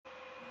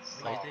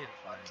I did.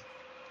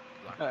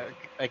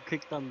 I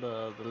clicked on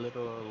the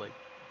little like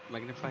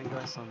magnifying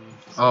glass on.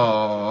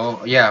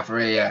 Oh yeah, for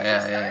real,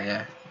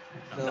 yeah.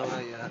 No,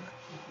 not yet.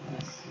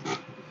 Yes.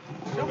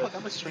 You know, fuck,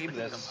 I'm gonna stream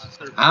this.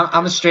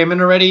 I'm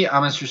streaming already.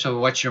 I'm gonna so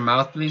watch your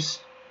mouth, please,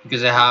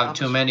 because I have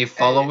too many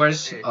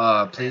followers. Hey,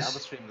 I'm Please. gonna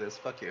stream this.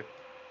 Fuck you.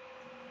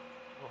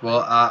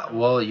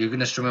 Well, you're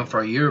gonna stream it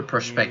for your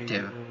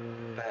perspective.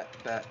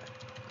 Bet.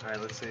 Alright,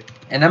 let's see.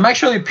 And I'm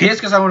actually pissed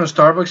because I went to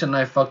Starbucks and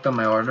I fucked up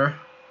my order.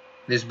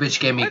 This bitch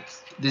gave me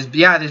this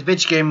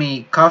bitch gave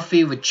me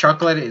coffee with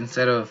chocolate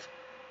instead of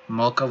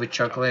mocha with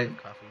chocolate.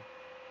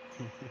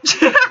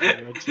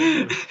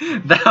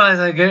 That was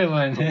a good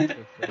one.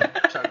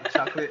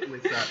 Chocolate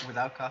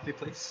without coffee,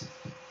 please.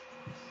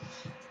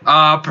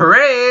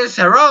 Perez,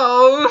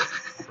 hello.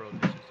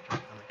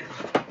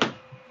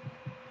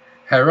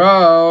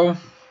 Hello.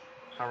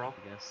 Hello.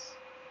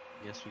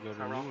 Yes, we go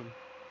to a new one.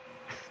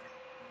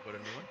 Go to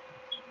new one?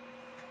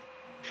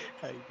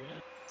 I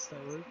guess it's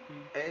not working.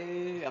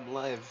 Hey, I'm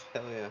live.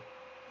 Hell yeah.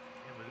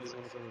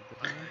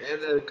 Yeah,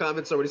 And the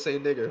comments already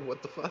saying nigger.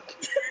 What the fuck?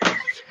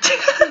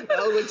 That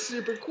was like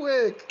super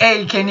quick.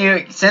 Hey, can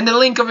you send the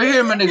link over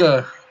here, my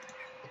nigga?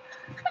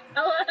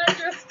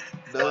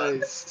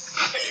 Nice.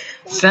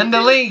 Send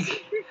the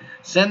link.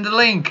 Send the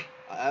link.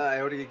 I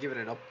already given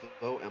it an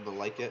upvote. I'm gonna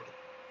like it.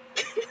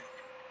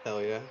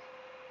 Hell yeah.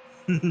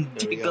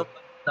 Jacob,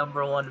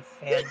 #1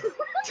 fan.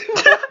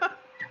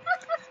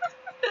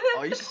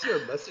 Oh, you should see our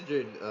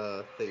messaging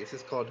thing. This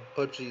is called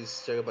PUBG's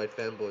Gigabyte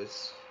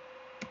Fanboys.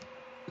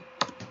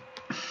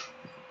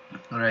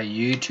 Alright,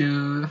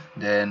 YouTube.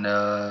 Then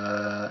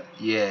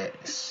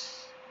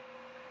yes.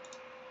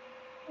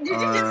 Did you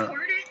just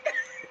record it?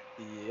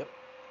 Yep.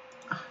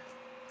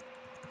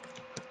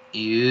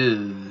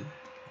 You.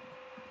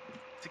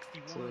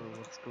 61. So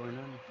what's going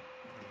on?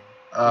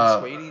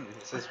 It's waiting.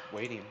 It says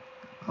waiting.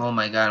 Oh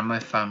my god, my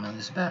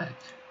family's back.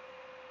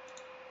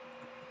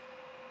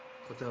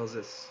 What the hell is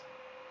this?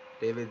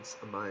 David's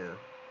Amaya.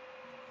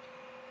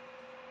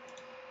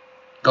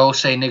 Go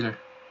say nigger.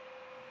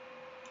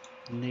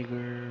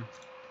 Nigger.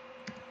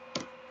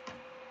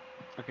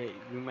 Okay,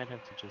 we might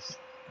have to just.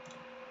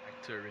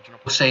 Back to original.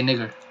 Go say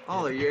nigger.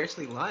 Oh, you're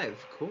actually live.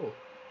 Cool.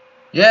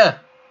 Yeah.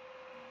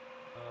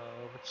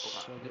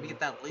 Which? Let me get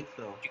that link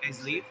though. You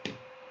guys leave?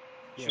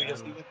 Should we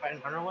just leave it by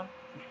another one?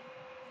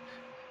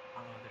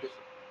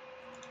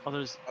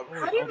 There's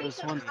there's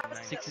one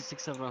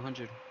 66 of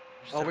 100.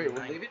 Oh wait,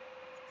 we'll leave it.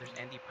 There's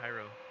Andy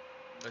Pyro.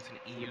 That's an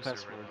EU server.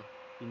 Password.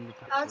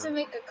 How to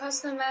make a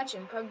custom match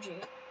in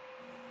PUBG?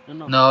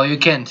 No, you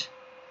can't.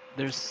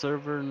 There's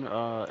server,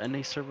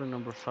 NA server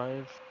number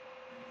 5,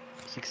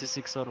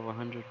 66 out of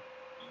 100.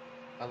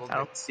 I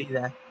don't see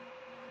that.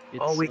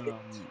 It's, oh wait,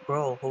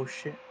 bro, oh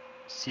shit.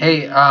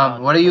 Hey,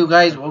 what are you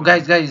guys? Well,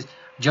 guys,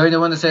 join the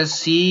one that says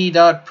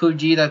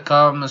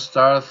c.pubg.com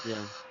start.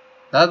 Yeah.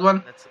 That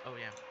one. That's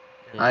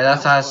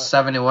That has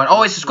 71.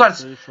 Oh, it's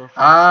squads.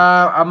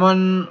 I'm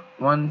on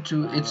 1,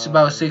 2. It's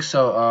about 6.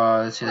 So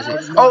let's see.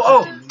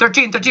 Oh,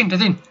 13. 13.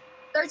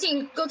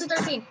 Go to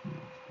 13.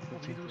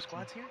 We do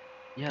squads here?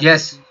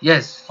 Yes.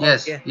 It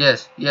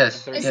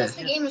says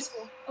the game is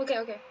full.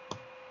 Okay.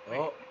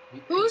 Oh.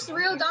 Who's the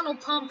real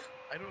Donald Pump?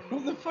 I don't know.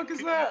 Who the fuck is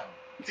that?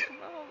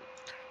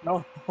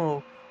 No,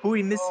 who are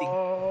we missing?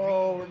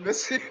 Oh, we're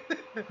missing.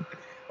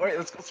 Alright,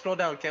 let's go scroll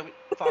down. Can't we?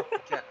 Fuck, we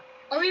can't.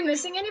 Are we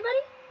missing anybody?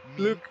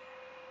 Look.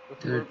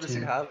 We're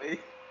missing Javi.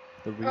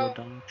 The real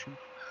Donald Trump.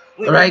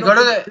 Alright, go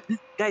to the.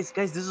 Guys,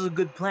 this is a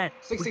good plan.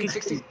 16.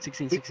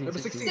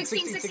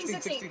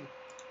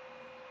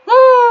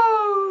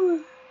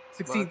 Woo!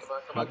 16.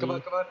 Come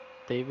on.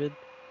 David.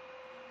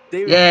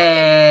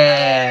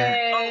 Yeah.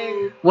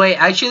 Oh. Wait,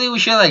 actually, we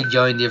should like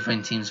join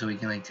different teams so we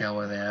can like tell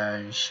where they are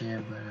and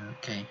shit. But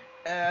okay.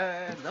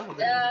 No,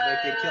 they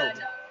might get killed.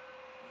 No.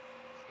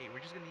 Hey, we're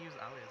just gonna use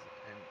Ali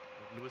and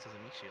Lewis as a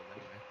meat shield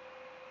anyway.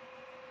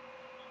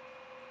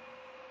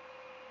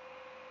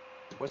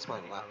 Where's my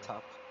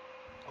laptop?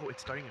 Oh,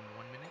 it's starting in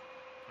 1 minute.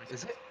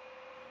 Is it?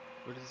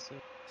 What does it say?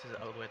 It says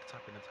all the way at the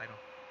top in the title.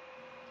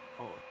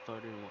 Oh,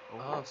 30.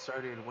 Oh,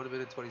 starting in 1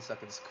 minute 20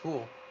 seconds.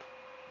 Cool.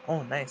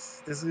 Oh,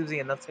 nice. This gives me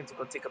enough time to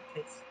go take a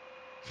piss.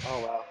 Oh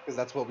wow, because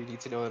that's what we need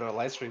to know in our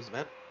live streams,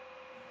 man.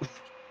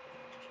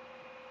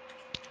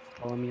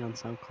 Follow me on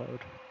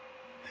SoundCloud.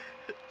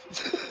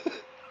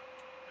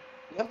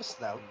 You have a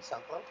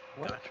SoundCloud?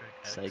 What?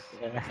 Psych.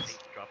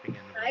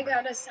 I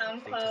got a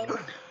SoundCloud.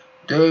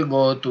 They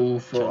go to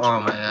for.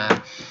 Oh my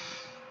god.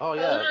 Oh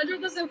yeah. Alejandro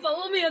doesn't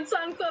follow me on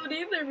SoundCloud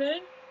either,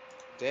 man.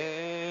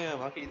 Damn,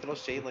 how can you throw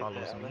shade like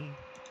that? Me.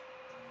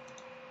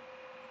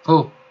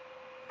 Who?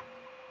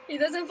 He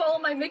doesn't follow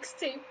my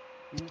mixtape.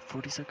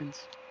 40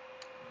 seconds.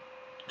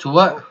 To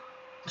what?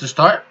 To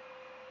start?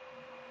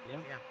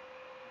 Yeah.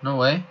 No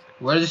way.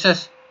 Where does it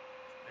says?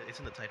 It's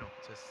in the title.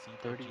 It says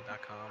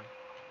cpubg.com.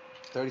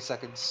 30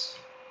 seconds.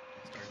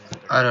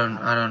 I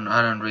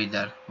don't read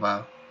that.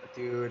 Wow.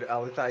 Dude,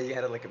 I thought you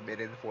had like a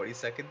minute and 40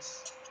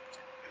 seconds.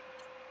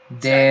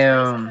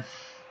 Damn.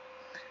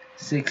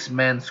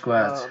 6-man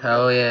squads.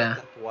 Hell yeah.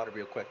 Water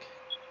real quick.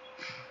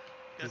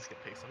 Let's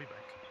get pics. I'll be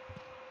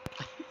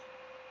back.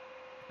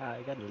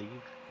 I gotta leave.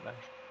 Bye.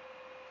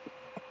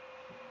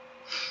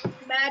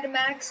 Mad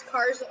Max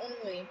cars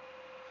only.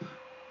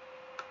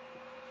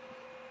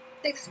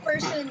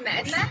 6-person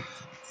Mad Max?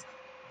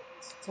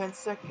 10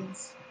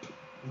 seconds.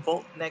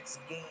 Vote next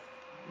game.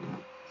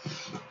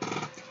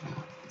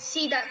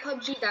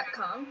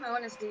 See.pubg.com. I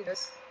want to see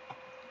this.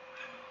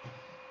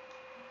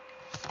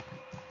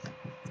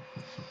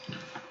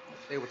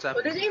 Hey, what's What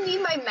do happening? they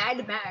mean by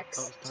Mad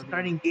Max? Oh,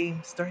 Starting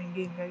game,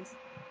 guys.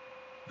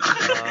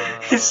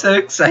 He's so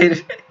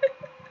excited.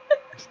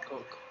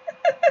 Cool.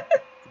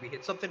 Did we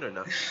hit something or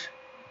no?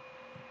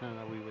 No,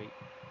 we wait.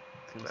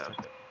 It's gonna No.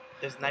 start.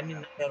 There's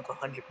 99 out of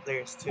 100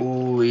 players too.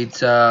 Ooh,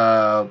 it's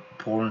a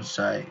porn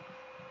site.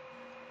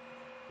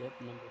 Yep,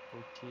 number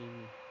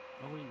 14.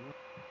 Oh wait, no.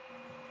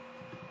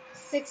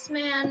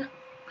 6-man.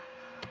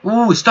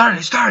 Ooh, it's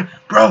starting,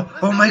 bro.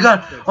 Oh my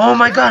god.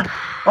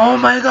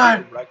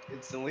 Wrecked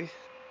instantly.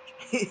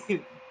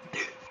 David's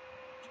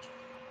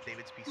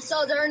PC.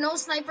 So there are no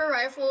sniper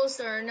rifles.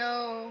 There are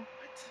no.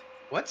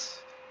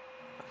 What?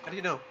 How do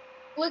you know?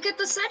 Look at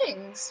the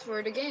settings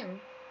for the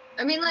game.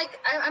 I mean, like,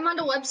 I'm on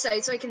the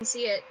website so I can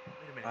see it.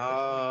 Wait a minute.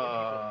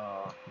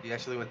 Oh, you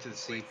actually went to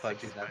see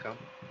PUBGS.com?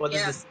 What does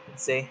Yeah. this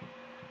say?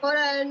 Hold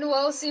on,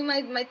 well, see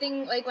my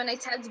thing, like, when I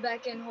tabbed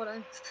back in, hold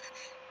on.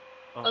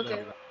 Oh, Okay.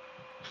 no.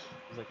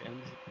 It's like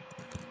ends.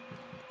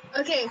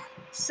 Okay,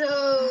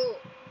 so,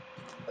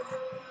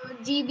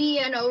 DB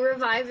and O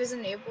revive is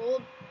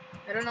enabled.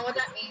 I don't know what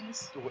that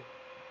means.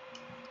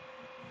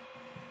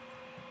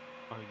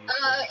 Oh, you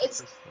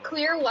It's first,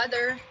 clear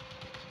weather.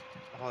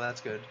 Oh,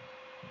 that's good.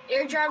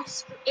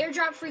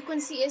 Airdrop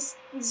frequency is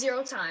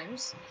 0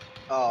 times.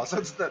 Oh, so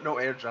it's no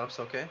airdrops,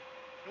 okay?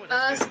 You know what,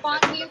 that's good. Spawn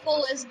That's vehicle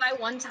plus. is by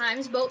 1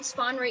 times. Boat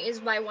spawn rate is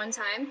by 1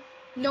 time.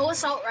 No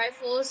assault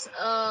rifles,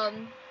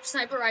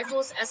 sniper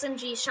rifles,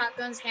 SMGs,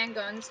 shotguns,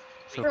 handguns.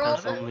 So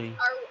Throwables cars only.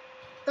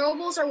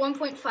 Throwables are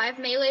 1.5.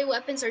 Melee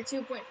weapons are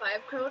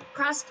 2.5.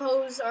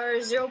 Crossbows are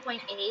 0.8.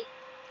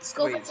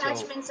 Scope Wait, so-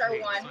 attachments are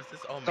Wait, 1. so is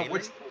this all So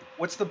melee?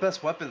 what's the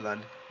best weapon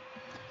then?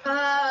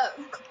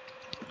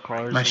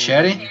 Cars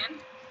Machete? only.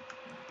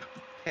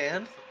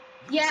 Hand?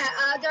 Yeah,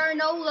 there are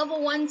no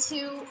level 1,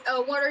 2,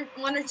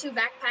 1 or 2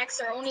 backpacks.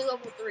 There are only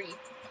level 3.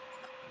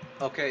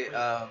 Okay, It's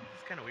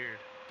kind of weird.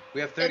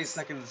 we have 30 It's-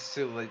 seconds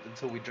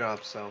until we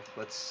drop, so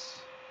let's...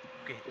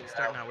 Okay,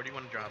 start now. Where do you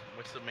want to drop?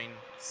 What's the main?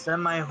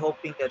 Semi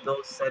hoping that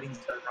those settings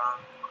are wrong.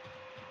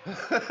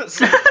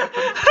 This is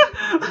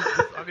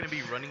all gonna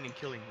be running and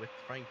killing with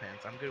frying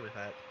pans. I'm good with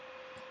that.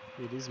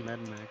 It is Mad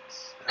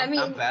Max. I I'm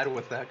mean- bad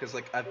with that, because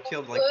like, I've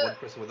killed like one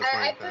person with a I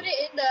frying put pan.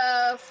 it in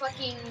the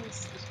fucking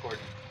Discord.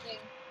 thing.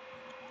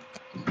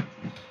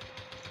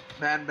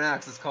 Mad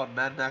Max, it's called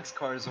Mad Max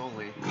Cars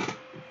Only.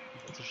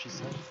 That's what she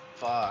said.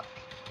 Fuck.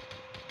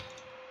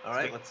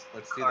 Alright, let's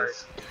do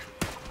this.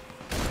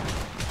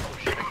 Oh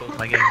shit! I closed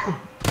my game.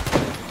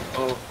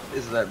 Oh,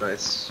 isn't that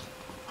nice?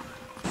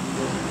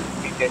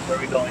 Okay, guys, where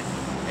are we going?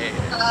 Hey,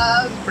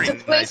 The pretty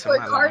place nice, I'm where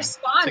not cars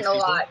lying. spawn 6 a people?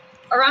 lot.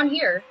 Around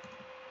here.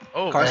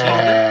 oh, Cars wow.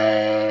 Like,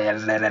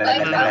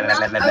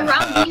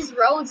 around these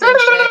roads and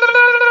shit.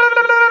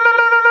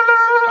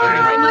 Alright, You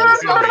alright, might as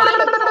we're well doing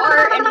find a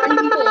car and run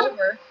people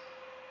over.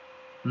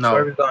 So where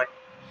are No. we going?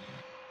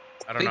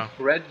 I don't know. Pink,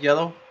 red,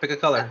 yellow, pick a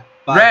color.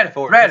 Red, 5,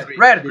 4, red, 3,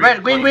 red, 2,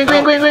 red, green, 1, green,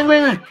 green, go. green, green,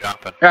 green, green.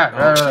 Jumping.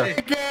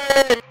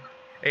 Yeah,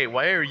 Hey,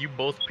 why are you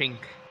both pink?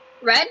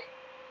 Red?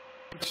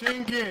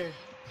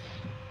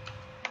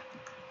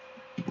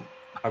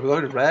 Are we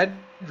going to red?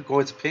 We're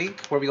going to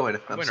pink? Where are we going?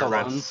 I'm going so to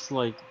red. lost. One's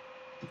like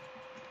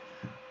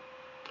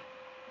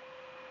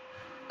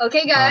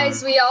Okay,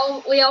 guys, we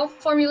all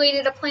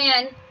formulated a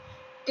plan.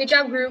 Good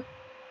job, group.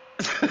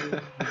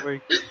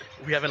 break.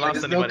 We haven't Like,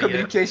 lost there's no anybody yet.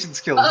 communication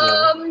skills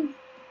though.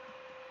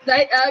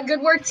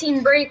 Good work,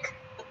 team break.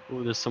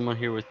 Oh, there's someone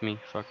here with me.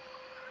 Fuck.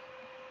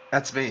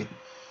 That's me.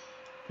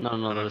 No,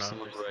 No, there's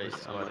someone right.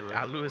 there's on my someone-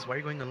 right. Lewis, why are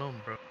you going alone,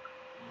 bro?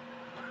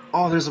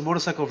 Oh, there's a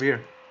motorcycle over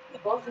here.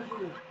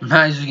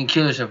 Nice, you can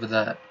kill yourself with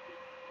that.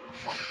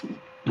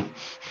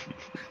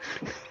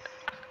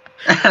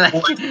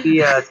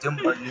 The Doom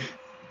buggy.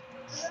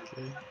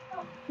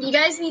 You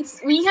guys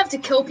we have to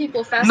kill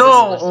people fast.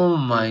 No! Oh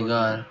my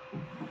god.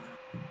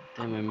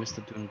 Damn, I missed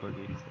the dune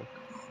buggy. Fuck.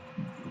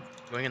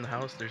 Going in the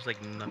house, there's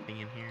like nothing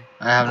in here.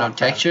 I have no Not bad.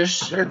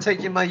 textures. They're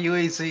taking my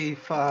UAZ.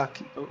 Fuck.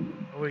 Oh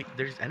wait,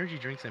 there's energy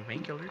drinks and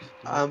painkillers.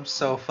 I'm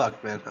so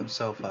fucked, man. I'm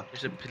so fucked.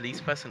 There's a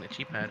police bus and a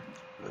cheap pad.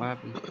 What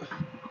happened?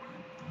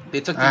 They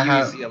took the I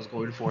have- UAZ I was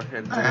going for,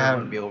 and I they're have-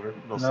 running me over.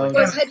 Most no.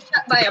 likely. Was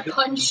headshot by a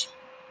punch.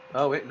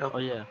 Oh wait, no. Oh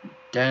yeah.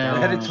 We're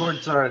headed Damn.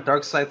 towards our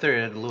Dark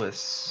Scyther and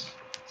Lewis.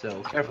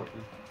 So careful.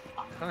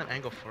 It's not an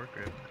angle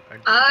foregrip.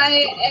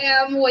 I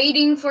am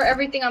waiting for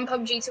everything on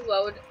PUBG to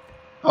load.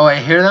 Oh, I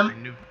hear I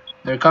them? knew.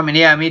 They're coming.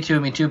 Yeah, me too,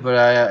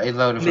 but it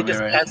loaded They for me just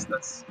right. passed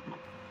us.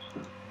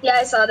 Yeah,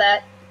 I saw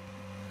that.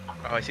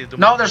 Oh, I see the.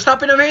 No, they're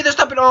stopping over here. They're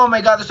stopping. Oh my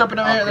god, they're stopping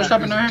over here. They're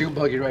stopping There's over a here. Doom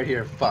buggy right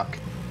here. Fuck.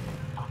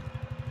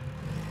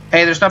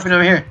 Hey, they're stopping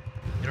over here.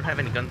 You don't have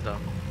any guns though.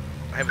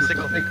 I have a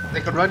sickle. They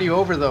could run you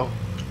over though.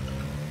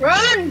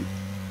 Run!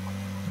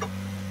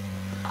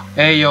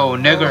 Hey yo,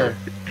 nigger.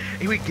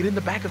 Hey, wait, get in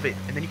the back of it,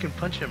 and then you can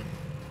punch him.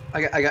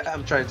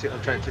 I'm trying to.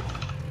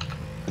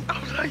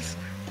 Oh, nice.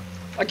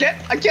 I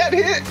can't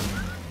hit.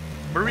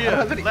 Maria, I don't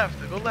have any- left.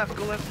 Go left,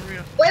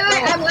 Maria. Wait,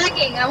 I'm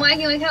lagging. I'm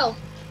lagging like hell.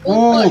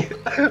 Ooh.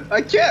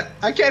 I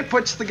can't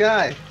punch the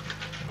guy.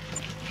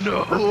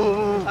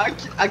 No.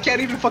 I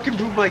can't even fucking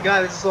move my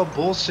guy. This is all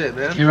bullshit,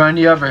 man. He run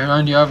the other.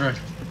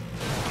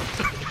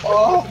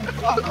 Oh,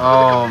 fuck.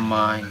 Oh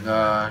my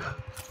god.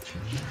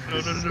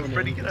 No,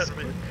 Freddy, get out of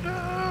it.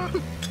 No.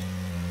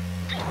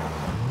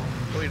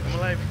 Wait, I'm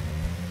alive.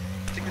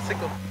 Take the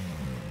sickle.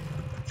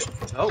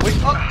 Oh wait.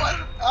 Oh,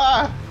 what?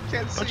 Ah,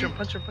 can't see.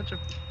 Punch him.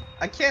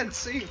 I can't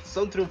see.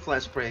 Someone threw a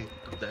flashbang.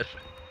 That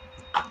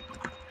shit.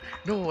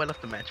 No, I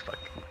left the match. Fuck.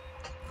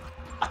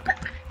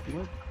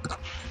 What?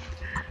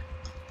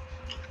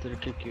 Did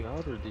it kick you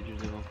out or did you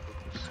do it on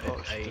purpose?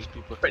 Oh, I- those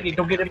people. Freddy,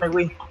 don't get in my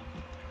way.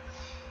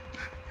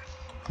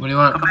 What do you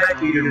want? Come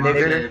back, you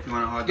nigger. If you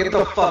want a hot Get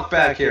dog. the fuck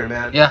back here,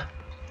 man. Yeah.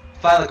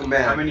 Fight like a How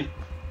man. many?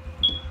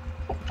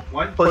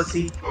 One?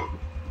 Pussy.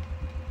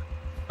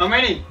 How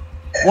many?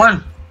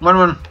 One.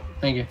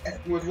 Thank you.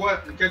 With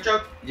what?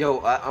 Ketchup? Yo,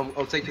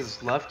 I'll take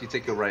his left. You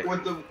take your right.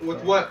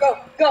 With what?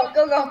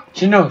 Go.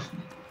 She knows.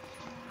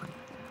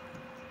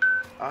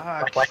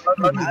 Ah,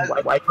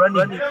 Why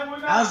running?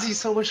 how's he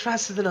so much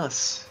faster than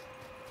us?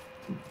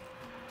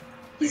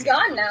 He's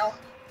gone now.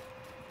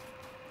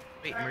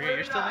 Wait, Maria,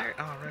 you're still there?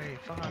 Alright,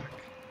 fuck.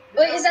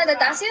 Wait, is that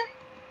Adasia?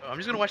 Oh, I'm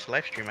just gonna watch the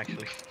live stream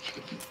actually.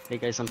 Hey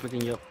guys, I'm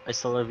picking you up. I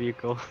stole a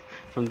vehicle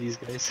from these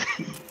guys.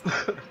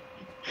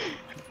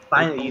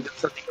 Finally, you did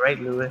something right,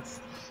 Lewis.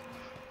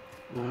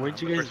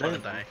 Where'd you I'm the guys first one to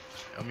die? die?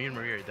 Oh, me and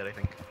Maria are dead, I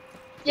think.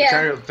 We're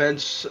trying Yeah. to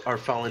avenge our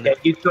fallen Yeah,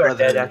 you two are brother.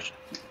 dead, actually.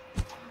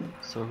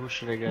 So who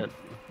should I get?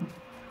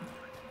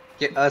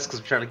 Get us, cause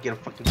we're trying to get a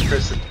fucking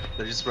person.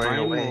 They're just running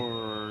Prime away.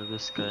 or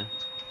this guy?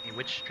 Hey,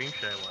 which stream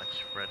should I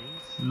watch? Freddy's?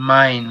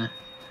 Mine.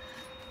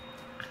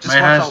 Just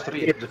Mine watch has- all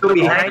three. If The you're all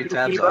behind, three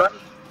tabs keep up. running.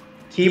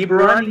 Keep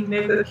running,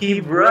 nigga.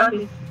 Keep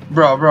running.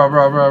 Bro.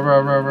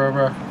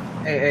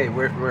 Hey,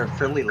 we're a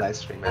friendly live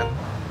stream, man.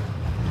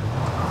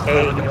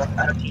 Hey, you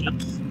want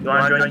teams? You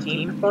want to join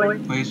teams, boy?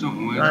 Wait, so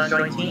wait. Wanna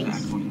join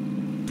teams? You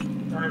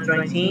want to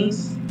join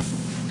teams?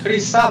 Could he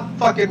stop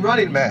fucking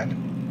running, man?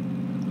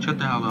 Shut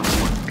the hell up,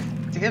 boy.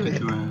 Damn it.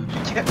 Get your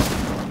ass. Can't-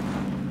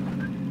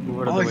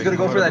 Move out of Oh, the he's way, gonna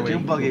go move for out that of the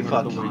dune way, buggy, move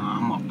out of fuck. the way.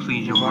 I'm gonna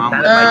please your That mama.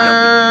 might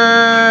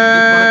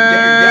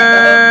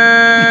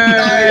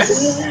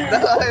Nice,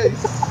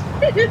 nice.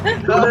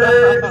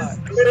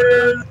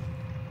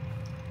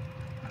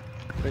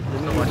 Wait,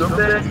 let me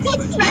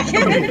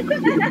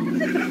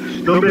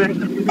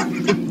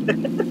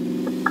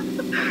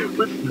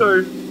What's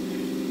the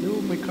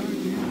No, my car,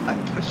 dude. I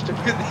pushed him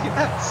in the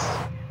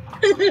ass.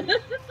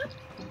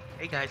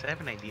 Hey guys, I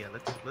have an idea.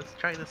 Let's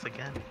try this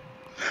again.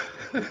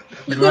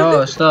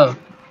 Bro, stop.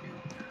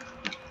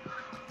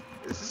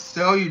 What the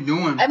hell you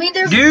doing? I mean,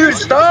 they're Dude,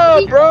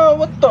 stop, bro.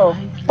 What the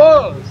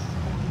fuck?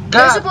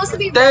 They're God supposed to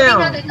be running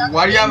on damn. another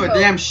Why do you have a info.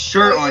 damn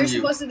shirt So on you're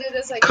you? supposed to do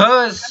this like.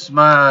 Cause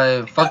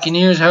my fucking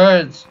ears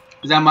hurts.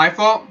 Is that my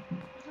fault?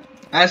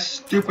 That's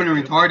stupid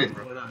and retarded.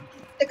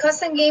 The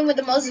custom game with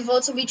the most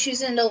votes will be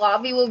chosen in the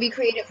lobby will be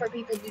created for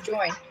people to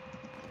join.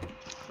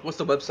 What's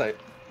the website?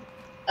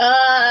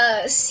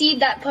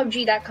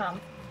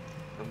 Seed.pubg.com.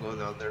 I'm going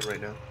down there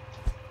right now.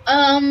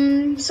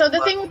 So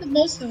the thing with the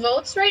most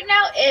votes right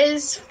now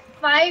is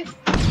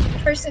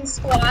 5-person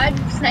squad,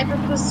 sniper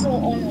pistol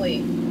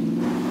only.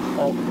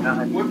 Oh,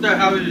 God. What the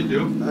hell did you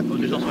do? Oh,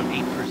 there's also an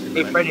 8-person.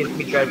 Hey, Freddy, let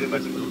me drive you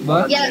this.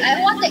 What? Yeah,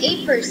 I want the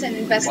 8-person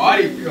investment.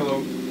 Body pillow.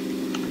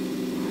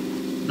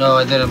 No,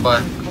 I didn't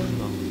buy.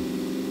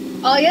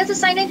 Oh, you have to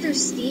sign in through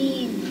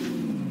Steam.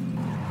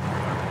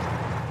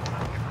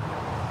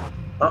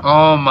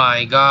 Oh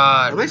my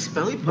god. Am I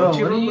spelling Bro,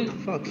 PUBG what wrong? are What you- the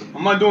fuck?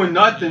 I'm not doing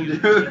nothing,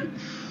 dude.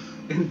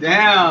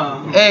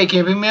 Damn. Hey, can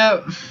you pick me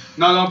up?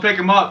 No, don't pick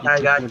him up.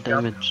 I got More you.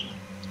 damage.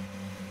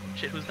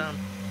 Shit, who's down?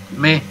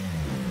 Me.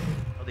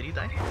 Oh, did he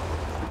die?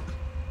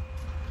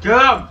 Get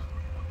up.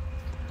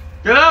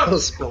 Get I up.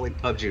 was spelling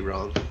PUBG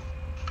wrong.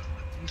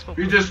 He spoke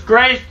You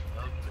disgraced.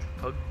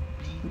 PUBG.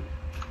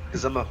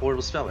 Because I'm a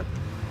horrible speller.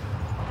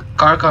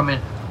 Car coming.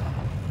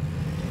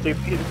 So you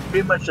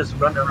pretty much just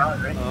run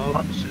around, right?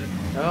 Oh, shit.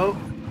 Oh.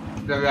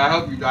 I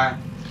hope you die.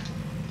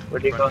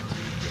 Where'd you go?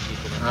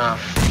 Ah,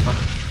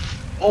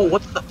 Oh,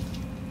 what the?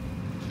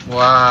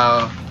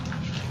 wow.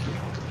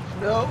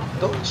 No,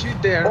 don't you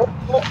dare.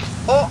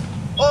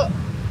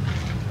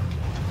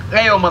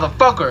 Hey, yo,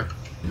 motherfucker.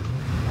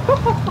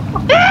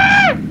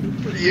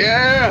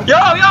 Yeah! Yo!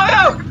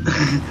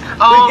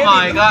 Oh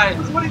my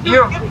god.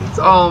 You.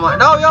 Oh my.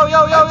 No, yo.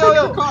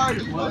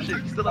 Oh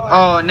shit, he's still alive.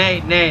 Oh,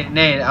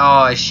 Nate.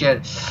 Oh,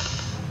 shit.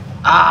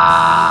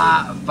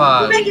 Ah,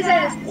 fuck. Make his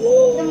ass.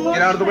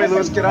 Get out of the way,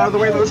 Lewis. Get out of the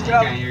way, Lewis. Get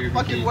out Can't hear of you, the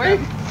fucking Keith. way.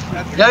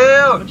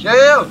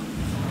 Yo.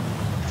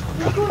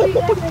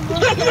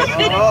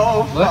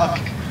 Oh, What? fuck.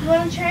 You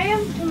wanna try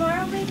them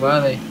tomorrow, baby? Where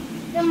are they?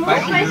 The most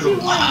Spicy spicy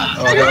noodles. one.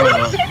 Oh, there we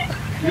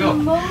go.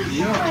 The most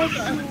Yo. spicy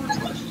one.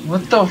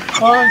 What the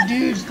fuck,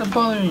 dude? Stop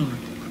bothering me.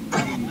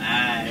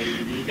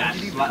 You got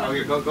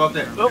Okay, go up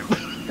there.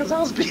 Because I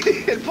was being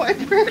hit by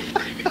a bird.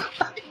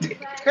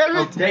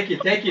 Oh, take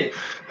it. Take it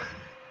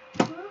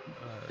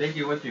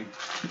with you.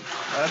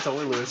 That's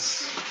only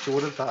Lewis. Who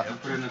would have thought? Yeah,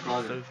 put it in the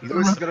closet.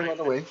 Lewis is gonna run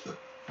away.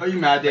 Are you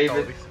mad, Like David?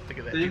 always. Look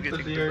at that. Did you You get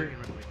pussy the hurt?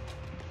 fucking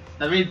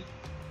runaway.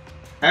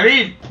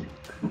 David!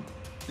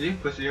 Did you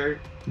pussy hurt?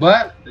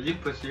 What? Did you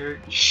pussy hurt?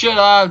 Shut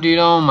up, dude.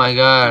 Oh my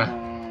god.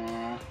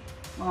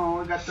 Oh,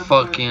 I got the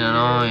Fucking pussy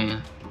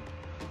annoying.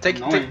 Take.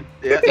 Annoying.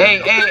 Yeah.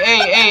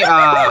 Hey,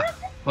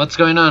 what's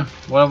going on?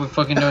 What are we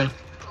fucking doing?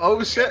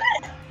 Oh shit.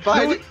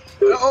 Behind it.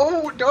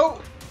 Oh no.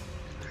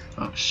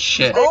 Oh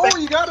shit. Oh,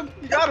 you got him.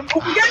 You got him.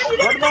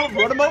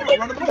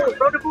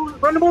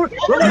 Run him over.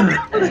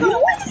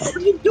 What are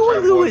you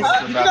doing, Louis?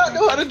 You don't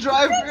know how to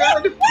drive.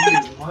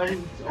 Why is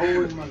it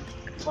always my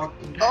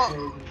fucking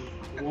Oh.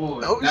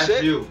 Oh, that's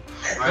shit. you.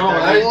 Right No,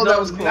 there. that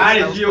was close. That That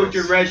is was you with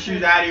your close. red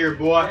shoes out of here,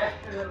 boy.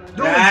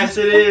 Yes,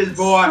 it is,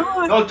 boy.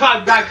 Don't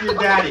talk back to your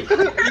daddy.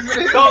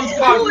 Don't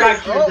talk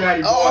back to your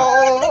daddy, boy.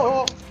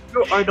 Oh.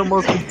 You are the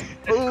most.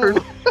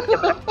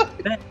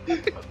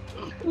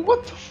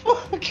 What the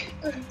fuck?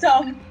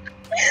 Dumb.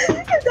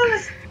 You're dumb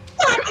as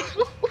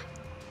fuck.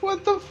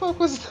 What the fuck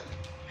was that?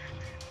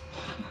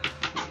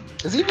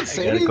 Is he even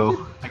saying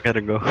anything? I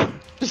gotta go.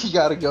 You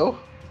gotta go.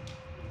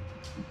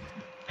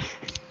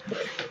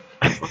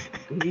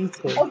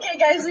 Okay,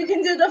 guys, we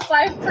can do the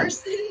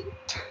 5-person.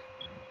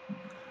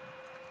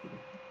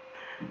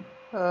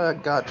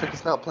 God, Trick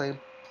is not playing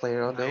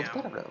around now. It's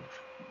better round.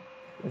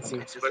 Let's see.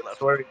 Just Where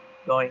left. are we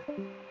going?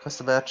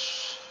 Custom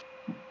match.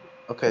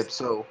 Okay,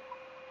 so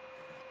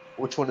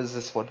which one is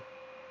this one?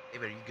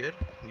 David, are you good?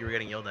 You were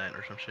getting yelled at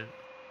or some shit.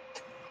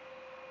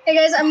 Hey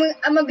guys, I'm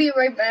gonna be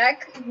right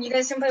back. You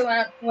guys can play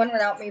one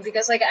without me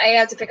because like I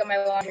have to pick up my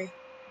laundry.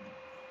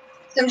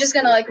 So I'm just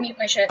gonna like mute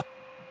my shit.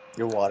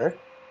 Your water?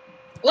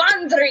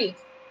 Laundry.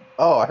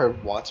 Oh, I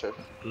heard water.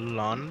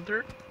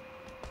 Launder?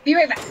 Be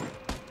right back.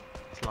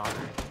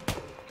 Launder.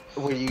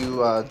 Where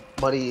you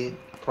money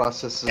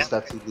processes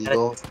that's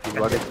illegal, you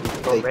run it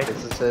through fake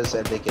businesses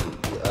and make it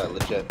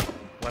legit.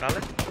 What on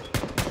it?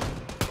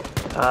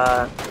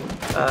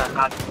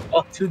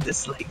 All 2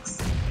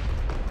 dislikes.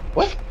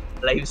 What?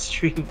 Live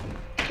stream.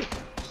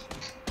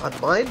 On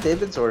mine,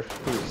 David's, or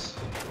whose?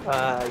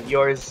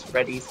 Yours,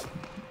 Reddy's.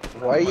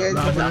 Why you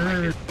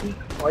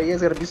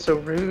guys gotta be so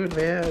rude,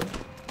 man?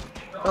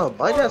 Oh,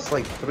 mine has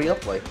like 3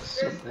 up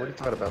likes. What are you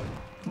talking about?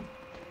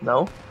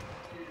 No?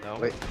 No.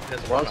 Wait,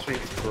 There's wrong one up. stream,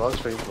 wrong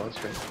stream, wrong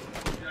stream.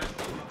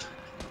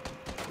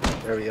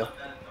 There we go.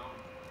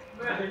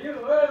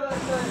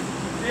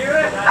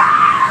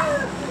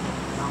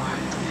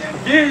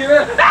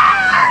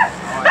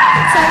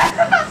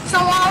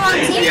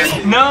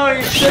 No,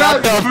 shut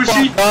up,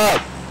 pussy.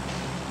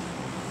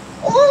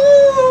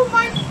 Oh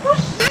my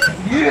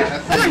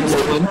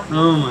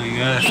Oh my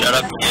gosh. Shut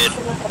up, kid.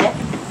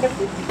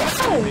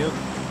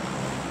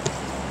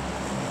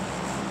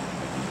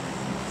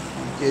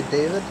 Good,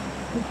 David?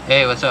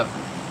 Hey, what's up?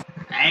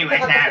 Hey,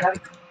 what's that?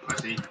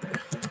 Pussy.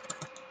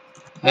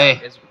 Hey.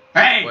 Is-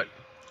 Hey, What?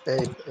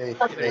 Hey,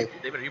 hey.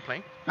 David, are you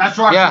playing? that's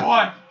right, Yeah.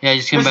 boy. Yeah,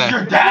 just came This is back.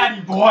 your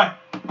daddy, boy.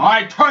 All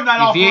right, turn that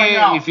off right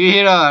now. If you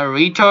hear a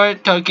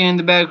retard talking in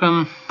the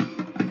background,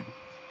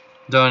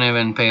 don't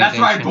even pay That's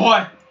attention.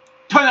 right, boy.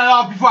 Turn that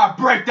off before I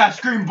break that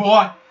screen,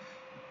 boy.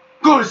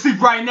 Go to sleep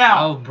right now.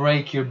 I'll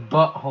break your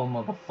butthole,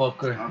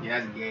 motherfucker. Okay,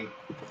 that's gay.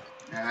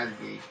 Yeah, that's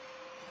gay.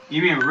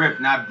 You mean rip,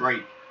 not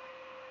break.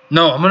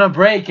 No, I'm gonna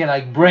break it,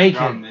 like break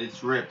it.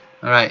 It's rip.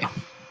 Alright.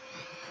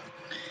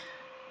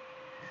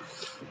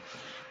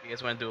 You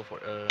guys want to do it for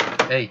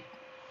Hey,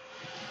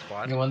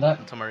 squad you want that?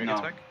 until Maria No.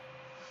 gets back?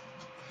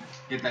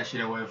 Get that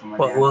shit away from my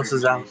What, damn who else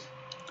is freaking out? face.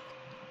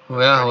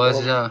 Well,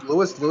 what's up?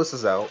 Lewis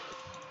is out.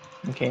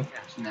 Okay.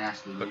 It's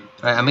nasty, dude.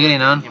 Alright, I'm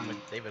getting on. Him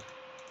with David.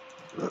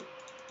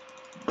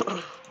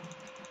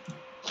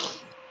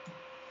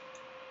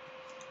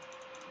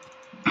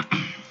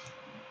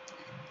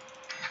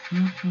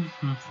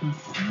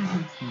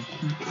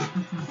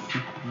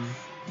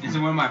 This is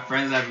one of my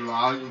friends that's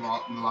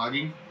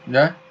vlogging,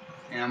 Yeah?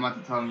 and I'm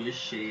about to tell him your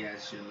shitty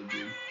ass shit look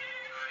good.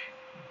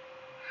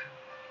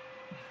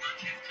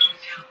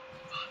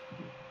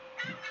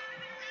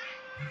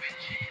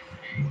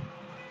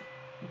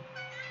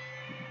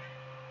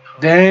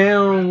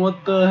 Damn,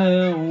 what the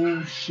hell?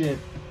 Oh shit.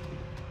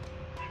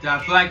 Dude, I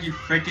feel like you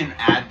freaking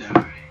add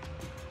them.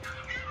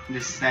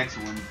 The sex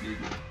ones, dude.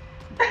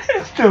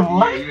 The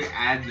Yeah, you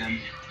add them.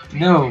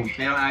 No,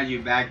 They don't add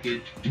you back,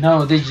 dude.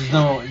 no, they just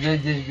know, they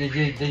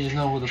just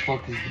know who the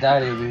fuck is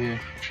daddy over here.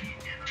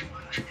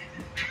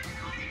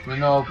 They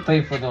know I'll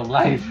pay for their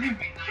life.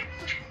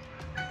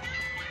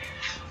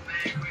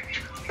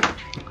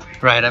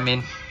 Right, I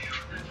mean,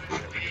 We're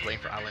just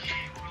waiting for Alan.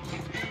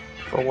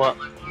 For what?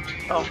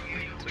 So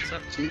what's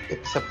up? Gee,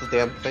 accept the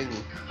damn thing.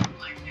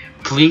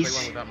 Play one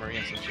please. without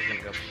Maria since she's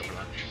gonna go pick up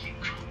lunch.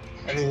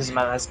 I think this is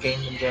my last game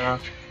in general.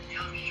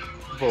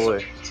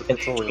 Boy,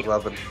 it's only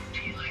 11.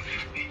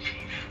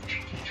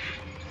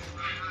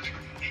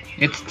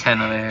 It's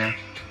 10 over here.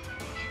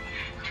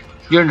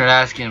 You're not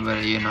asking,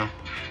 but you know.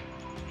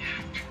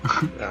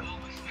 Yeah.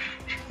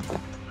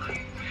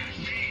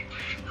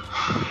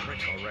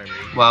 right.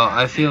 Well,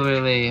 I feel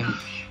really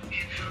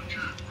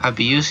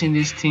abusing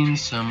this team,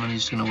 so I'm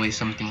just gonna waste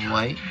something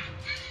white.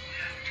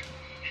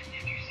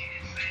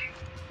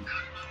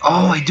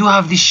 Oh, I do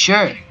have this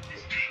shirt.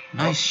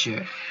 Nice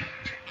shirt.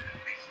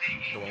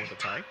 The one with the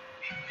tie?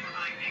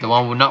 The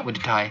one not with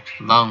the tie,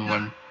 long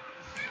one.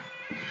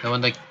 The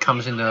one that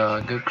comes in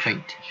the good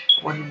crate.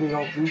 What did we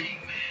all do?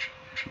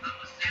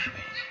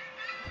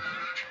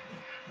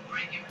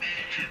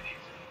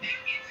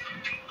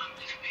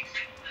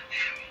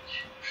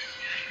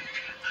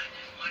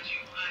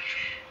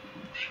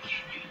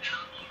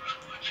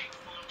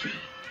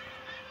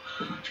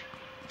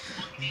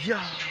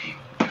 Yeah.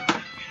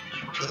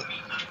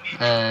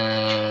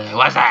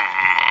 What's that?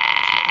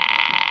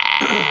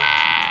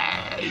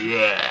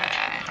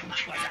 Yeah.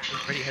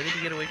 Freddy, how did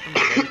you get away from the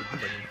guy with the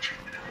button?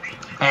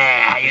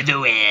 Hey, how you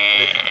doing?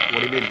 What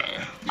do you mean?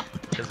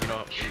 Because you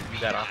know, if you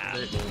got off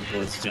of it,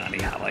 What's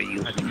Johnny? How are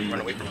you? I think you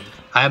run away from him.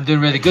 I am doing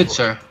really good,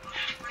 sir.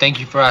 Thank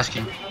you for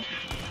asking.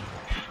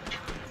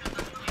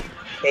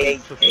 Hey,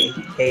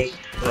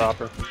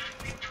 Robert.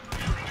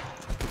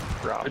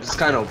 I just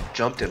kind of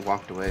jumped and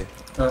walked away.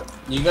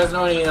 You guys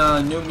know any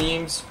new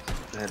memes?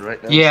 And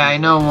right now, Yeah, I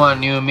know one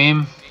new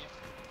meme.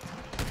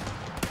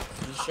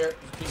 Can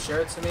you share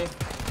it to me?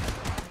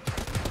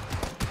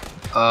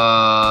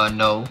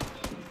 No.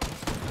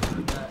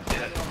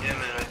 Yeah,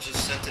 man, I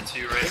just sent it to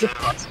you right Is it now.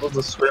 possible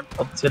to swim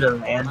up to the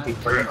land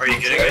before Are you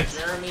getting it?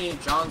 Jeremy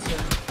Johnson,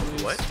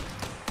 please. What?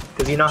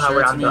 Because you know how Share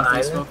we're it to on me the on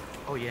island? Facebook.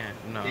 Oh yeah,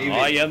 no. David.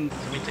 I am. To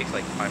me, it takes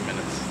like 5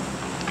 minutes.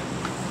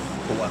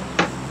 For what?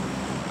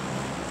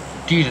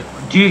 Dude,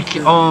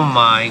 oh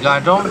my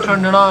god, don't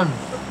turn it on.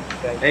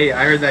 Hey,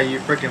 I heard that you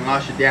freaking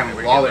lost your damn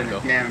wallet in the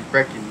damn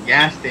freaking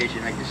gas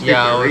station. Like, just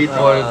Yeah, with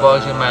 40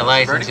 bucks in my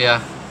license, Bernie?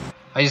 yeah.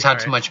 I just had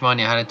too Alright. much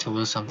money, I had to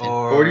lose something.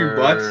 40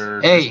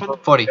 bucks? Hey,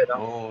 40.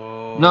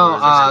 Oh, No,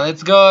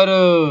 let's go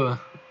to...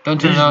 Don't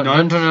turn it These on, don't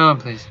nuts. turn it on,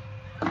 please.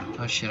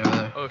 Oh shit, over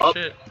there. Oh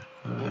shit.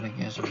 I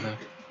guess over there.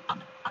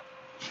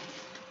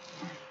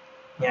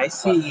 Yeah, I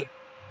see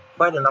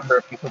quite a number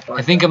of people going.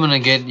 I think I'm gonna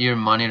get your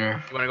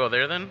monitor. You wanna go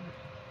there then?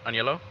 On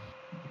yellow?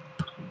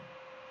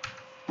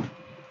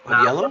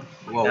 On yellow?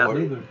 Well, Yeah.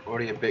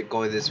 already a bit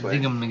going this I way.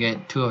 think I'm gonna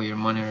get 2 of your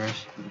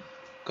monitors.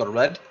 Go to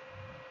red.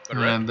 Go to I'm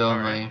gonna red. build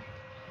Alright. my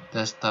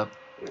desktop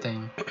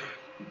thing.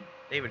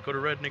 David, go to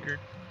red, nigger.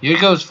 Here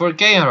goes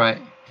 4K, alright.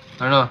 I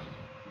don't know.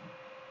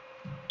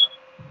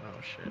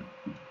 Oh shit.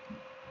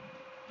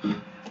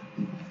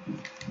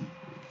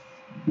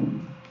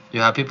 You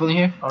have people in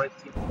here? I only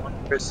see one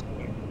person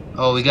here.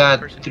 Oh, we got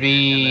Person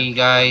 3 and then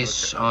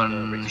guys the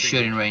on retreat.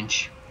 shooting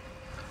range.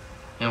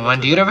 And Go one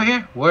to the dude over diner.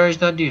 here? Where is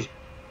that dude?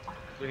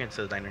 We're going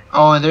to the diner.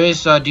 Oh, and there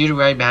is a dude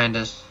right behind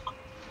us.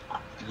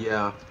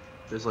 Yeah,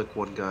 there's like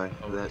one guy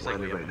Oh, that's he's like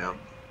landed way right up now. Go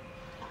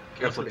to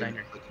Careful, the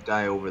diner. like a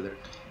guy over there.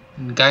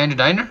 Guy in the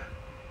diner?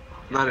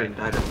 Not in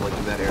diner, but like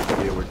in that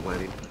area where it's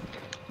landing.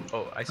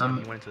 Oh, I saw him.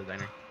 He went into the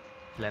diner.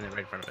 He landed right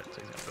in front of it,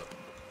 so he's gonna go.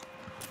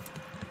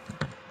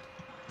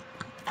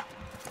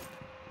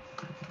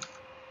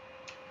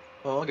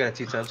 Oh, I got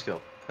a 2x kill.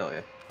 Hell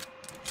yeah.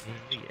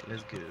 Yeah,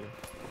 let's go.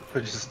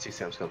 Or just a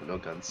 2x kill, but no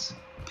guns.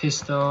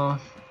 Pistol.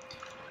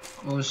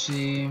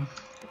 OC.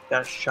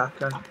 Got a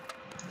shotgun.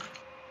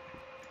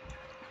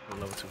 We're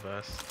level 2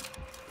 fast.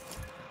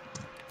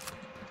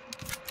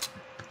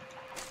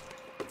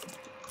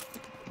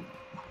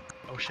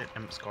 Oh shit,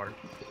 I'm scarred.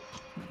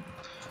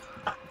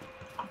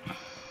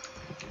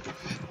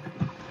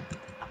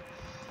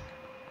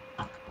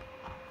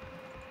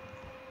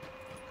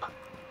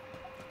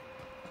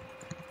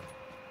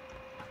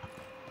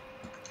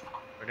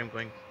 I'm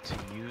going to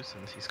you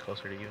since he's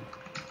closer to you.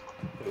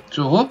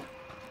 To who?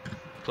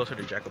 Closer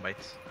to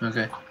Jacobites.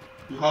 Okay.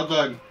 Hot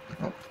dog.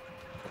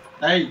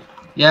 Hey,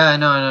 Yeah, I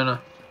know.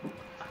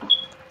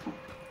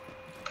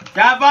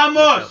 ya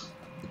vamos!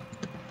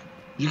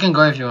 You can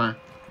go if you want.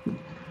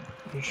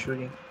 He's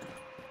shooting.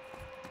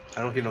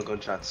 I don't hear no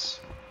gunshots.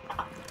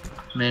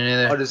 Me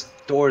Oh, neither. this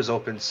door is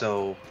open,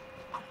 so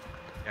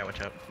Yeah, watch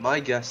out. my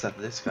guess that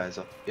this guy's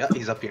up. Yeah,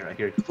 he's up here. I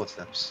hear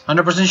footsteps.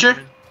 100% sure?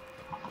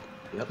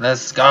 Yep.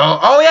 Let's go.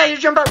 Oh yeah, you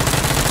jumped up.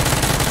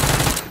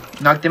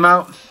 Knocked him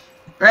out.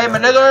 Hey, my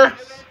nigger.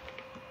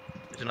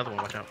 There's another one,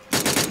 watch out.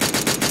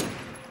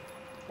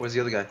 Where's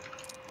the other guy?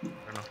 I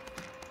don't know.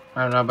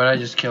 I don't know, but I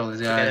just killed this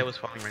The guy guy. that was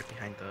falling right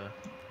behind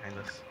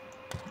us.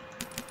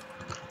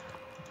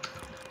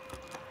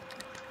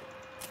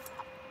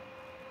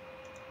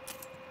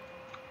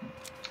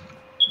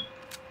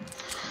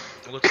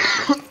 We'll go to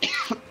the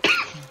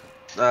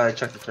church. I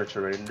checked the church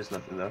already. And there's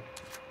nothing there.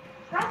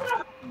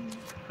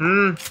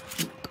 Hmm.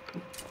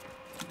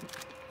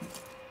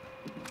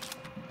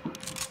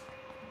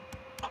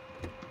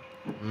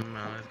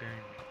 No, it's going.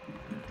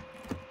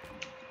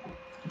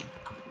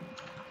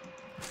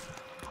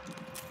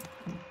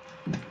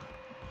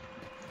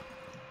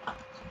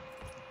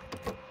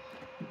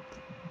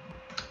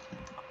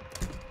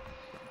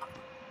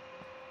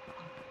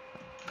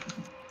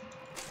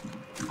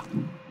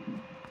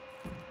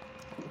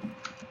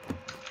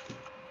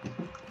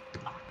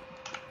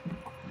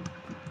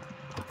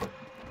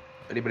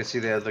 Anybody see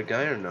the other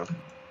guy or no?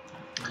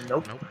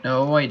 Nope.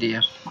 No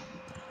idea.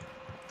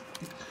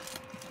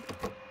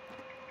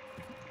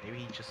 Maybe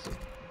he just.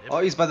 Oh,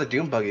 he's by the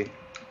Doom buggy.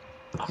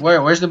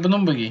 Where's the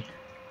Doom buggy?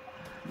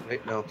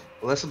 Wait, no.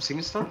 Unless I'm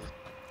seeing stuff?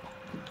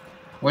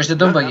 Where's the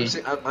Doom No, buggy?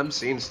 I'm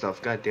seeing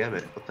stuff. God damn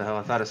it. What the hell?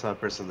 I thought I saw a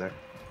person there.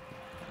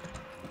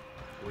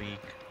 Weak.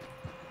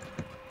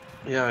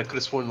 Yeah, I could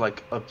have sworn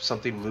like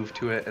something moved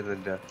to it and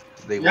then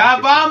they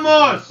Ya walked into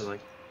vamos! it, like,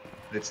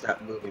 it's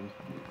not moving.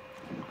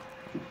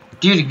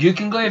 Dude, you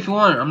can go if you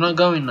want. I'm not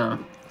going now.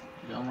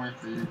 Yeah, I'm waiting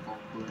for you.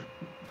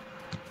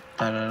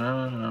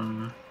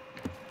 Ta-da-da-dum.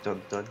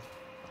 Dun dun.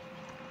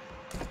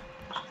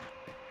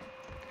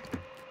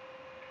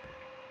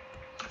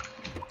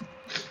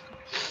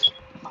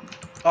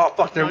 Oh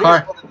fuck, there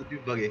Car. was the Doom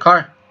buggy.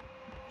 Car.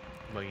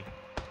 Buggy.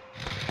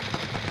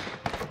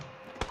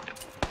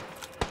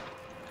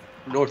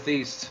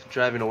 Northeast,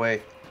 driving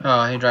away.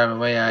 Oh, he drove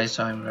away. Yeah, I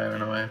saw him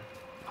driving away.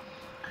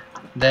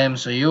 Damn,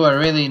 so you are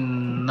really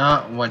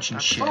not watching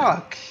shit.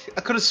 Fuck!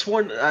 I could have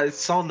sworn I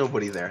saw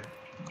nobody there.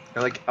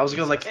 And, like, I was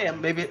gonna like, hey,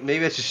 maybe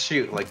I should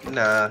shoot. Like,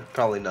 nah,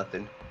 probably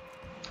nothing.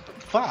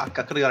 Fuck!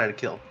 I could have gotten a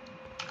kill.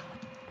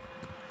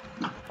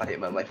 I hate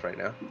my life right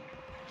now.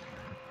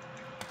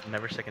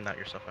 Never second out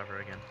yourself ever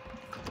again.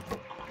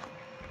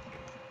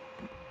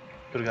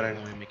 Could have gotten.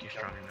 Only make you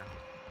stronger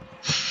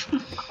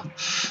now.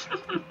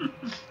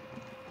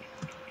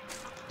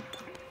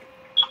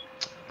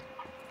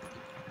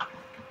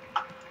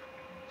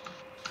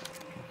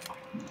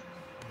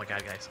 Oh my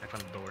god, guys! I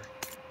found a door.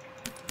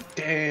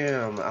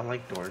 Damn, I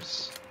like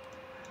doors.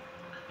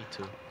 Me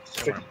too. I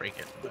don't want to break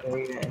it. But...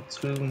 Area in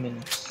 2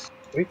 minutes.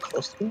 Very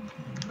close to it?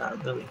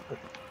 Not really. Oh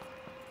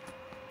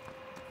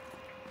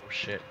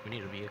shit! We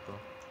need a vehicle.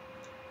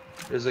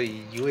 There's a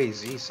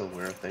UAZ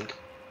somewhere, I think.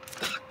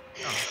 Oh,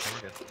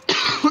 okay,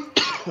 we're good.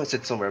 I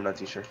said somewhere, I'm not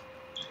too sure.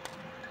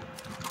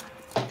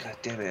 God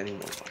damn it, I need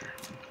more water.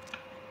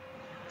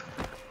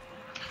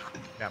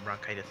 Got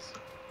bronchitis.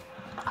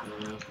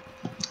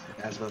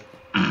 Asthma.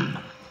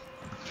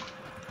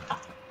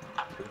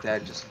 Your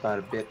dad just about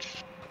a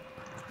bitch.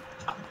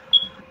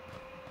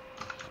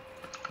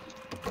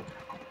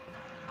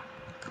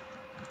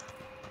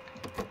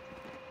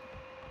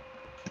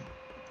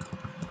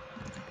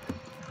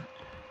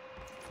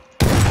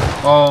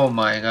 Oh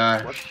my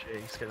god. What? Shit,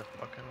 you scared the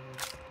fuck out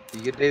of me.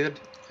 You get David?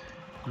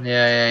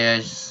 Yeah.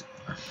 Just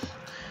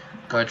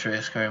go try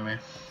to scare me.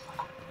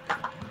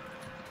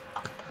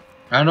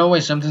 I don't know why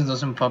something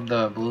doesn't pop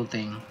the blue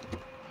thing.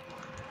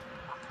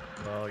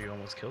 Well, you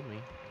almost killed me.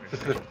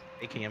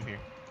 AKM here.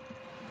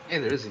 Hey,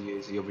 there is a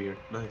UAZ over here.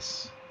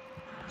 Nice.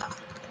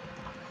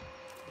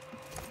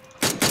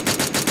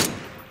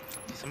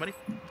 See somebody?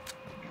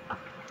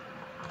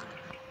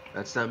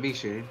 That's not me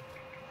shooting.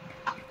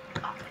 I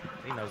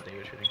think that was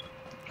David shooting.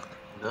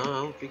 No, I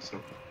don't think so.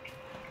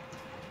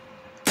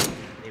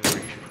 David, were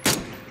you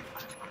shooting?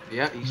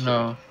 Yeah, he shot.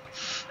 No.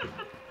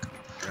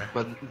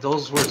 But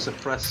those were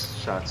suppressed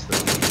shots, though.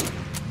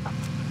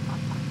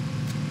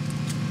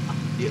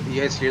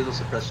 You guys hear those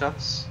suppressed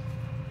shots?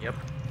 Yep.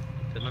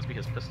 That must be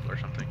his pistol or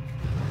something.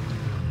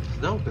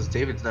 No, because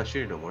David's not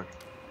shooting no more.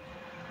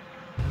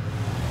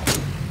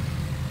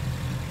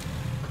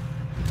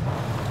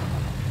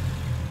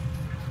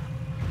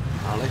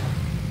 Ollie?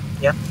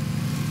 Yep.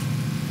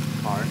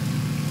 Car?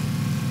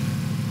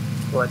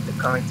 What,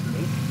 they're coming to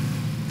me?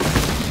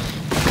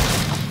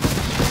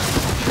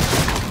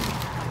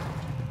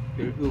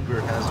 Your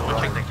Uber has I'm gonna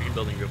check arrived. that green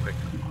building real quick.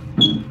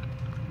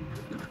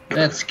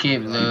 Let's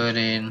keep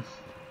looting.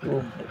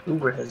 Ooh, my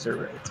Uber has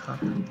arrived, huh?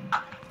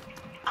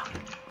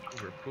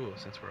 We're cool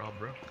since we're all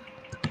broke.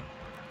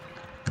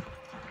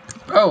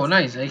 Oh,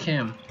 nice,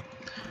 AKM.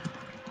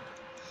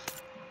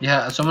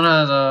 Yeah, someone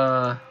has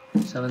a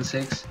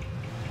 7.6.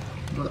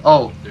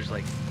 Oh, There's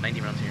like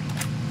 90 rounds here.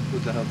 Who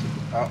the hell took it?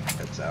 Oh,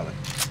 that's Alec.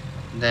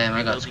 damn,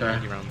 I got Building scared.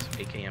 90 rounds,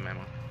 AKM ammo.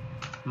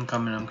 I'm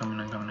coming.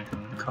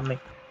 Coming.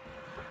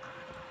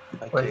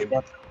 I Where you came.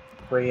 at?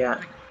 Where you at?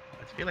 I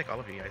feel like all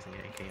of you guys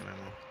need AKM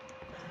ammo.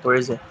 Where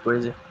is it? Where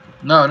is it?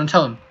 No, don't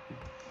tell him.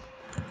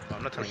 Well,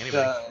 I'm not telling It's,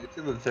 anybody. it's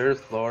in the 3rd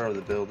floor of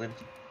the building.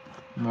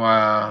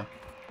 Wow.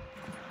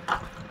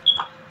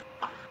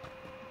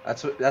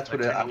 That's what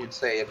I would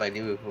say if I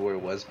knew where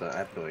it was, but I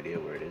have no idea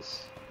where it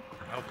is.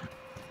 Oh,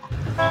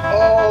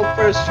 Oh,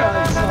 first try!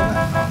 I saw that.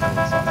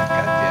 I saw that.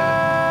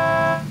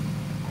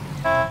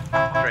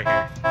 God right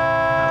here.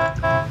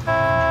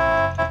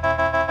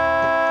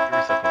 You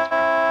were so close, bro.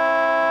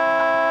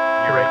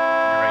 You're right.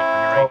 You're right. On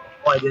your right.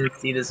 Oh, I didn't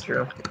see this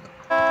room.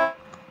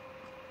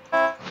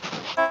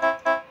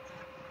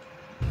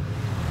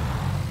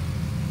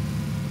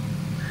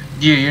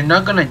 Dude, you're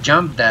not gonna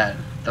jump that.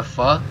 The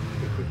fuck?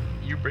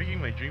 You're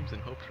breaking my dreams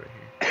and hopes right here.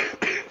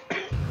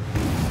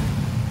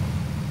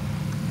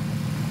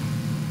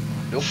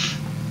 Nope.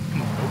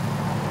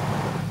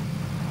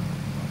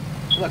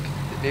 Look,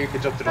 maybe you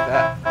could jump to the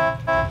back.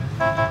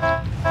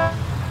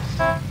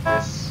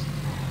 This.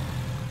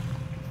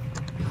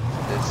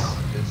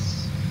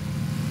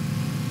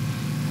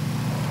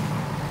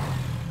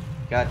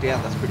 God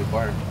damn, that's pretty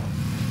far.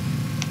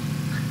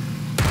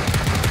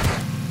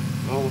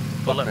 Oh, Go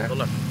fuck, left, man. go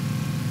left.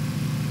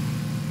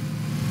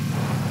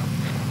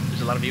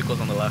 There's a lot of vehicles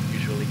on the left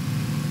usually.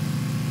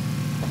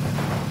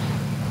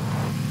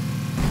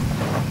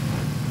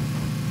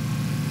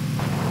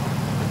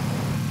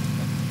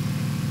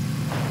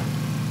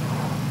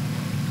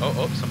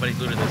 Oh, somebody's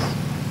looted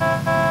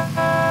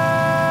this.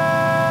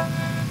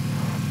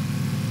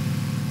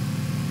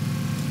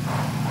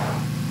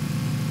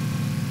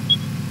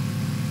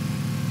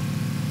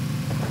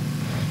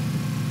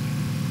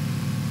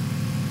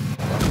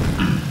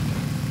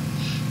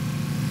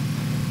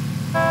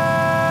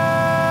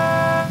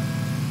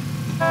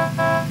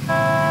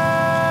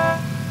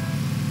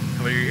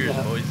 Cover your ears,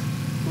 Yeah. boys.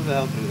 Who the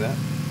hell threw that?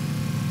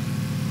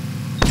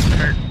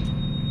 Hurt.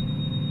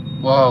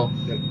 Whoa.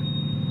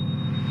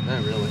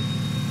 Not really.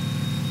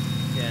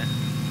 Yeah.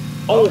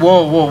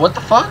 Whoa, what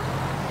the fuck?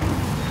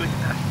 Click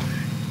that.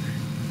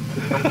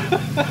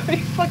 He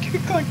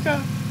fucking clicked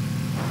out.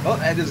 Oh,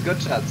 and his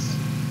gunshots.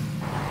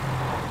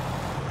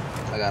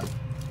 I got him.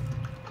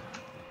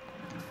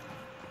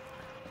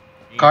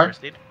 You need Car?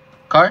 first aid?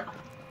 Car?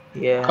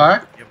 Yeah.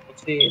 Car?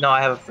 Actually, no,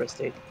 I have a first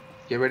aid.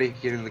 Get ready,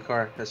 get in the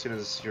car as soon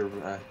as you're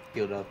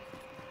healed up.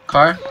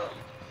 Car?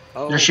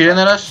 Oh, They're shooting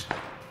at us?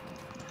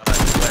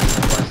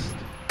 West.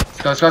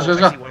 Let's go, let's go, I let's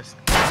see go.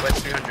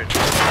 West 300.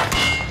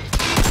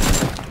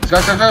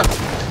 Let's go.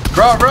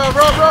 Bro.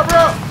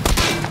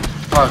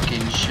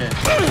 Fucking shit.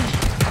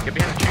 Get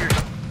behind the tree.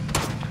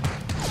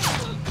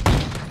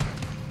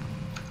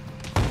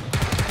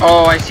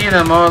 Oh, I see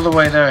them all the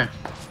way there.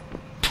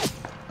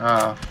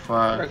 Oh,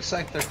 fuck. Dark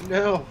sector,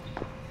 no.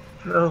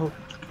 No.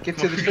 Get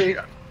to the tree.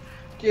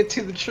 Get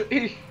to the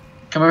tree.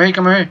 Come over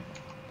here.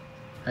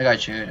 I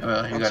got you.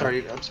 Well, you I'm got sorry.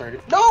 it. I'm sorry.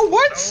 No,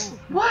 what?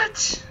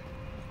 What?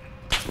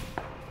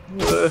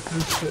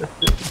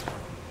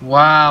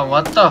 Wow,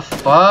 what the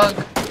fuck?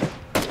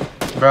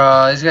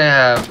 Bro, this guy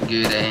have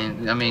good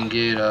aim. I mean,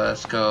 good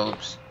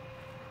scopes.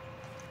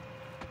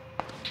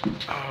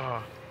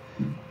 Oh.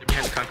 They're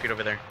behind the concrete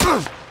over there.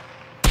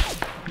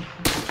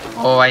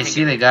 Oh, I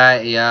see the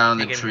guy. Yeah, on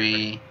the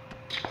tree.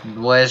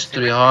 West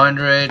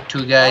 300.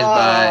 Two guys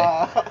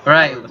by.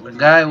 Right,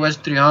 guy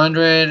West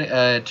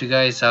 300. Two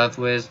guys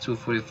southwest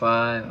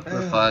 245. What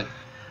the fuck?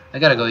 I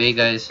gotta go eat,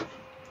 guys.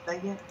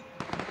 You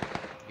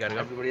gotta go.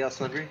 Everybody else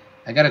hungry?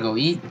 I gotta go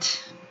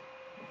eat.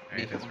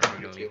 Alright, that's where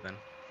we're gonna leave then.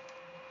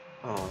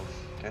 Oh,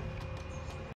 okay.